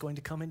storm that's going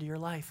to come into your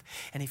life.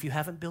 And if you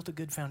haven't built a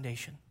good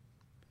foundation,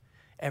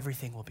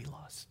 everything will be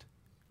lost.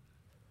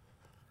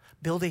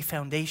 Build a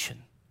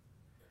foundation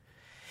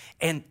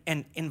and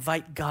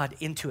invite God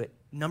into it.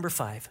 Number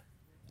 5,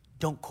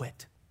 don't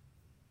quit.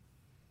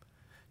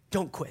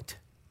 Don't quit.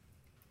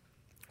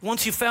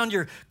 Once you've found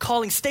your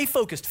calling, stay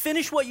focused.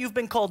 Finish what you've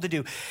been called to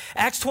do.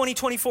 Acts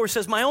 20:24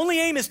 says, my only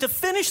aim is to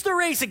finish the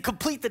race and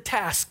complete the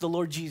task the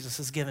Lord Jesus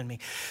has given me.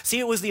 See,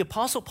 it was the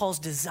Apostle Paul's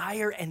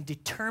desire and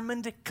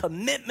determined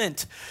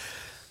commitment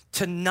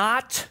to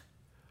not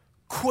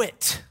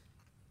quit.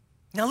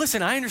 Now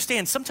listen, I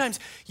understand sometimes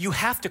you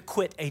have to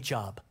quit a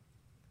job.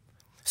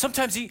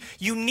 Sometimes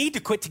you need to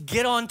quit to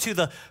get on to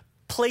the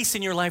place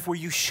in your life where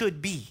you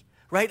should be.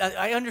 Right?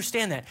 I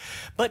understand that.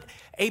 But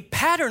a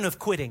pattern of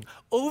quitting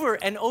over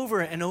and over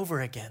and over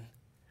again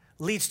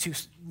leads to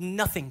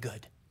nothing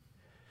good.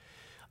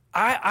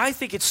 I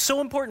think it's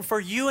so important for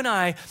you and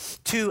I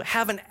to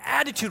have an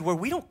attitude where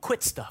we don't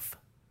quit stuff.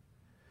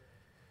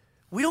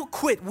 We don't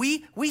quit.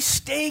 We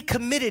stay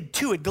committed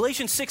to it.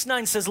 Galatians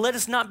 6:9 says, let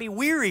us not be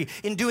weary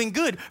in doing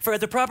good, for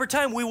at the proper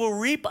time we will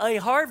reap a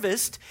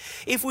harvest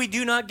if we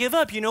do not give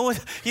up. You know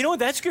what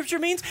that scripture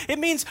means? It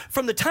means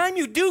from the time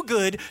you do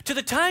good to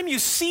the time you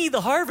see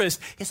the harvest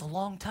is a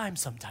long time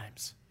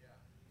sometimes.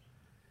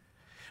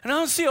 And I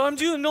don't see, I'm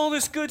doing all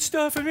this good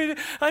stuff.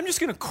 I'm just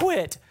going to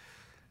quit.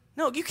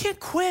 No, you can't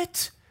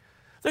quit.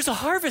 There's a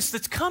harvest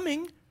that's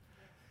coming.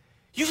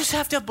 You just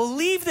have to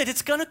believe that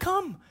it's going to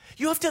come.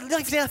 You have to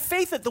have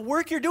faith that the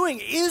work you're doing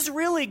is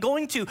really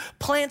going to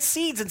plant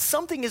seeds and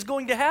something is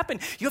going to happen.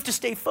 You have to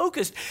stay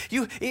focused,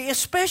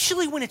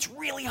 especially when it's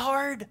really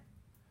hard.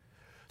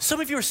 Some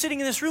of you are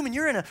sitting in this room and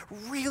you're in a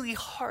really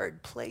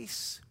hard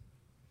place.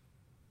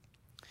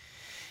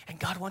 And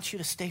God wants you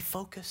to stay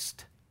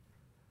focused.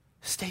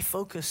 Stay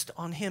focused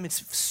on Him.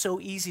 It's so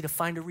easy to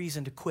find a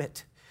reason to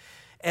quit.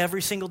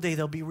 Every single day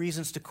there'll be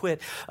reasons to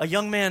quit. A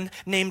young man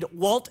named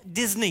Walt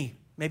Disney,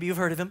 maybe you've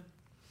heard of him,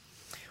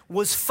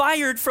 was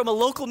fired from a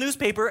local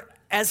newspaper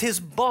as his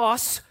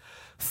boss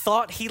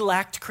thought he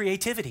lacked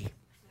creativity.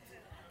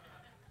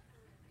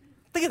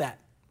 Think of that.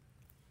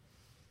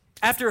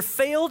 After a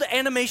failed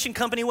animation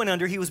company went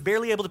under, he was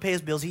barely able to pay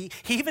his bills. He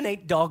even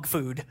ate dog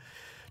food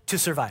to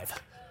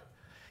survive.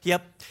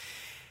 Yep.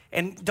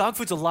 And dog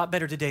food's a lot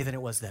better today than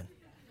it was then.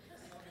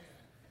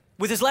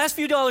 With his last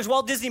few dollars,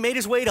 Walt Disney made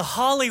his way to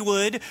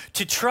Hollywood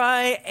to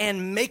try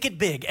and make it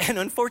big. And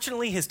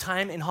unfortunately, his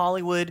time in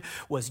Hollywood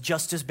was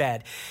just as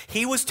bad.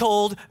 He was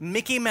told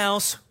Mickey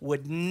Mouse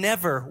would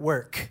never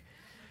work.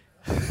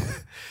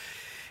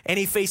 And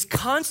he faced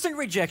constant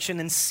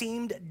rejection and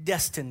seemed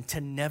destined to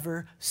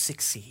never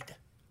succeed.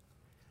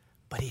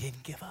 But he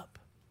didn't give up.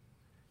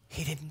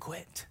 He didn't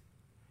quit.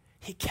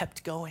 He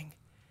kept going.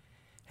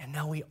 And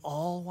now we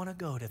all want to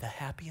go to the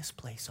happiest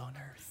place on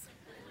earth.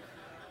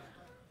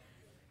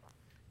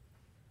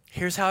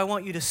 Here's how I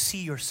want you to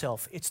see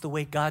yourself. It's the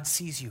way God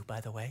sees you,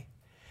 by the way.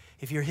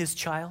 If you're His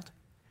child,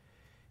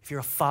 if you're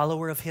a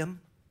follower of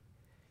Him,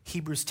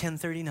 Hebrews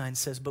 10:39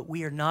 says, but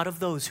we are not of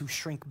those who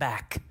shrink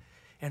back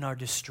and are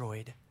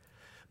destroyed,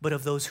 but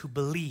of those who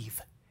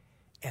believe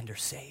and are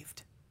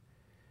saved.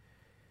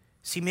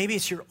 See, maybe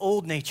it's your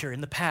old nature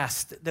in the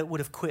past that would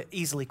have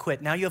easily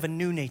quit. Now you have a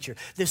new nature.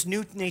 This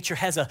new nature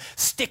has a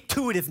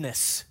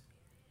stick-to-itiveness.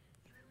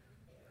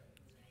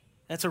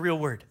 That's a real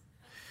word.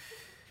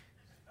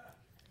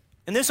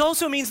 And this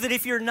also means that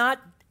if you're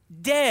not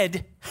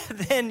dead,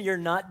 then you're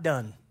not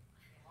done.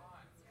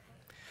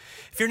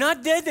 If you're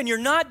not dead, then you're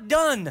not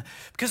done.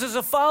 Because as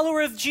a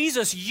follower of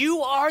Jesus,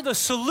 you are the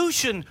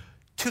solution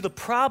to the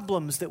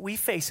problems that we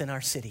face in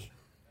our city.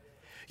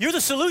 You're the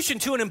solution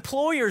to an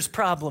employer's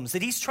problems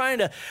that he's trying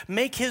to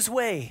make his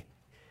way.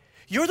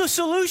 You're the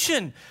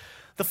solution.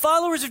 The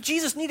followers of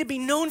Jesus need to be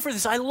known for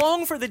this. I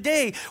long for the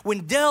day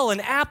when Dell and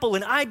Apple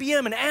and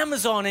IBM and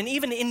Amazon and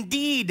even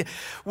Indeed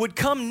would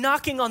come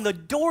knocking on the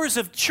doors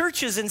of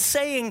churches and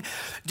saying,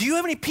 do you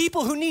have any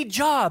people who need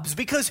jobs?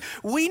 Because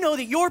we know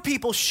that your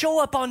people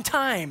show up on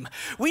time.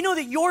 We know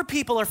that your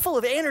people are full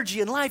of energy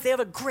and life. They have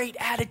a great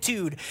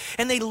attitude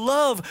and they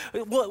love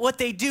what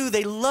they do.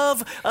 They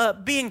love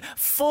being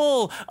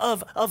full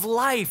of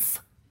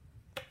life.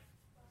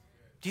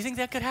 Do you think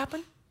that could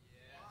happen?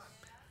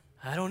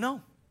 I don't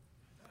know.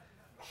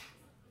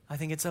 I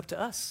think it's up to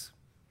us.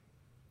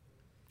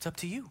 It's up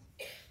to you.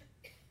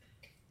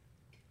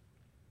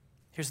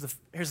 Here's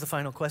the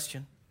final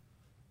question.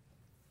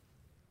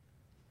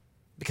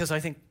 Because I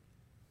think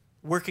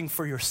working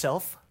for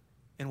yourself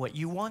and what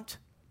you want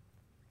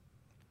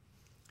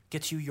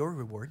gets you your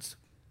rewards.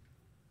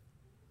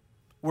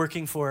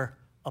 Working for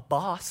a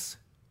boss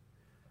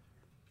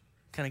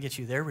kind of gets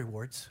you their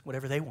rewards,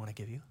 whatever they want to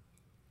give you.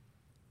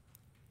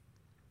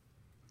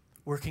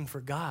 Working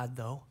for God,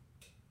 though,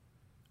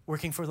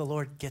 working for the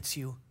Lord gets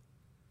you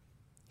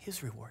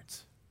His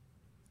rewards.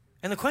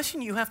 And the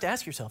question you have to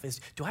ask yourself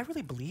is, do I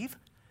really believe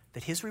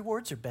that His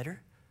rewards are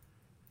better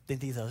than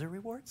these other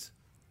rewards?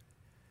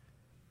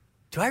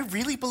 Do I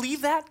really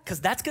believe that?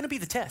 Because that's going to be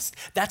the test.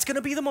 That's going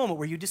to be the moment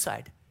where you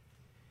decide.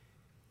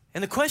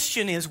 And the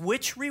question is,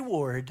 which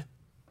reward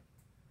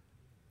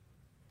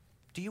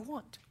do you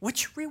want?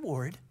 Which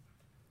reward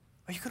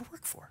are you going to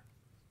work for?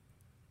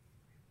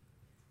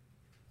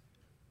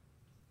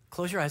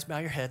 Close your eyes, bow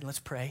your head, and let's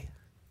pray.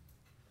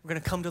 We're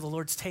going to come to the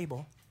Lord's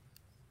table.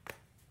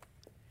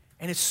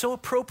 And it's so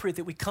appropriate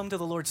that we come to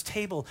the Lord's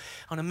table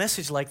on a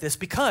message like this,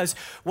 because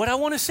what I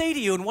want to say to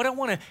you and what I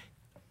want to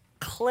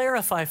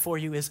clarify for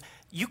you is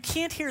you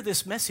can't hear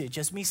this message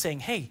as me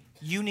saying, hey,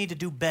 you need to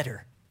do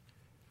better.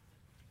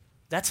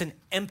 That's an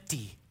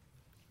empty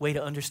way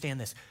to understand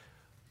this.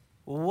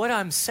 What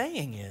I'm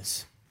saying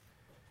is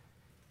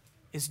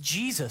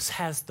Jesus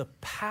has the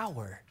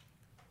power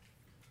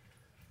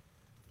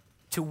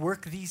to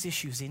work these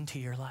issues into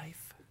your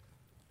life.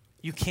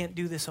 You can't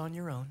do this on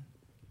your own.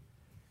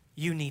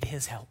 You need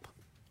his help.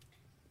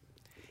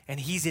 And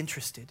he's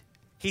interested.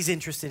 He's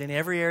interested in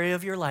every area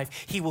of your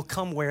life. He will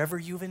come wherever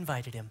you've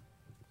invited him.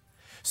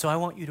 So I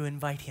want you to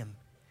invite him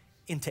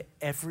into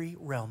every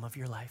realm of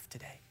your life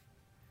today,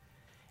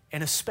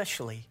 and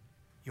especially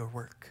your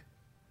work.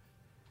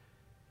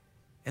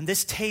 And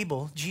this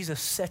table, Jesus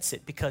sets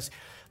it because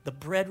the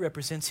bread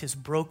represents his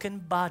broken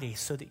body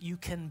so that you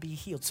can be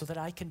healed, so that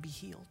I can be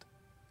healed.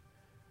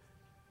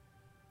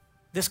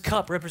 This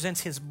cup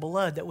represents his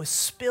blood that was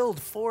spilled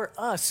for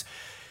us,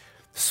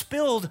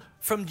 spilled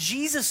from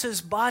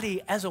Jesus'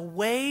 body as a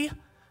way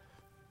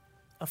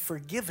of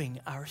forgiving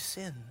our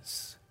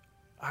sins,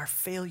 our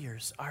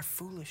failures, our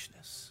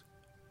foolishness.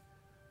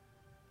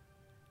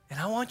 And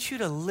I want you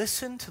to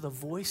listen to the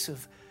voice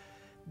of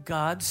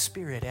God's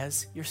Spirit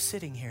as you're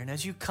sitting here and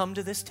as you come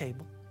to this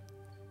table.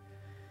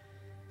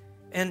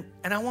 And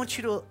I want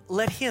you to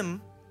let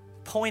him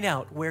point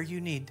out where you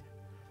need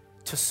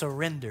to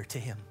surrender to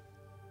him.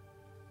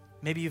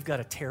 Maybe you've got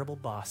a terrible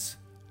boss.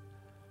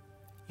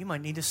 You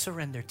might need to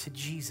surrender to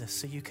Jesus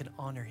so you can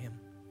honor him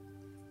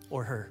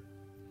or her.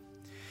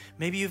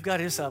 Maybe you've got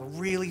just a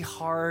really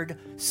hard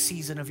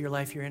season of your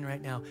life you're in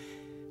right now.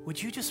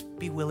 Would you just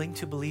be willing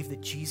to believe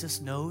that Jesus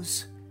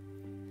knows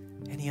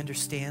and he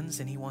understands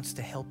and he wants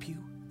to help you?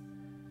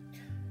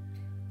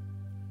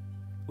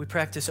 We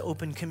practice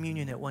open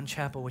communion at One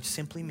Chapel, which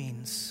simply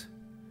means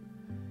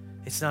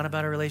it's not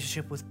about a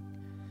relationship with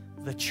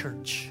the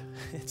church.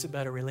 It's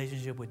about a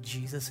relationship with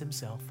Jesus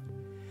himself.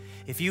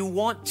 If you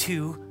want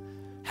to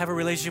have a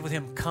relationship with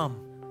him,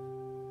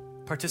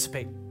 come,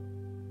 participate.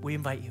 We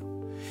invite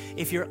you.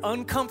 If you're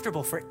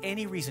uncomfortable for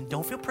any reason,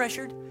 don't feel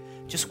pressured.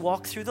 Just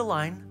walk through the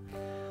line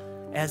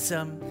as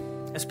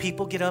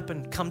people get up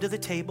and come to the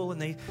table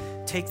and they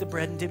take the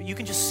bread and dip. You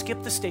can just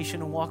skip the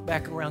station and walk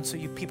back around so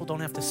people don't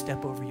have to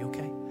step over you,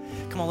 okay?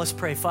 Come on, let's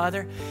pray.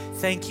 Father,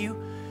 thank you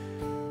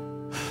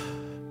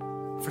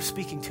for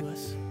speaking to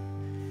us.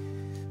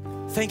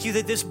 Thank you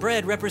that this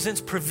bread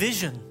represents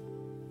provision.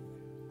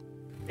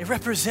 It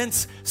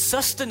represents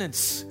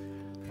sustenance.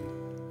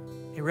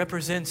 It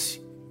represents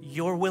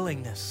your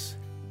willingness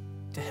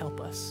to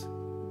help us.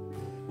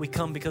 We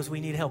come because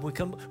we need help. We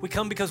come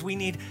because we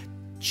need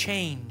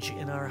change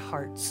in our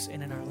hearts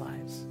and in our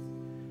lives.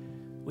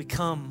 We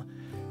come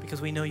because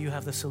we know you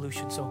have the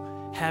solution.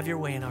 So have your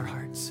way in our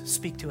hearts.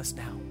 Speak to us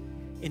now.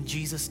 In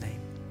Jesus'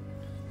 name,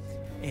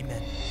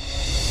 amen.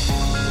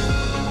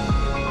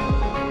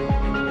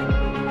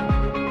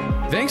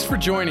 Thanks for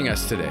joining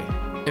us today.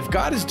 If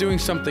God is doing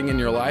something in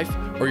your life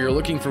or you're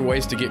looking for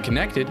ways to get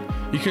connected,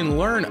 you can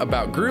learn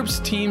about groups,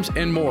 teams,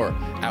 and more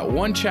at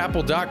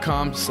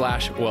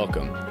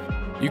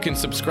onechapel.com/welcome. You can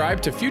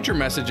subscribe to future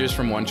messages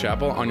from One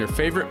Chapel on your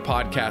favorite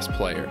podcast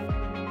player.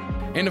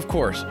 And of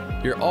course,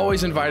 you're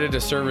always invited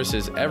to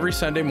services every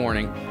Sunday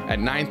morning at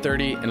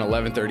 9:30 and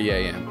 11:30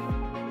 a.m.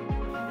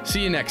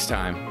 See you next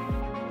time.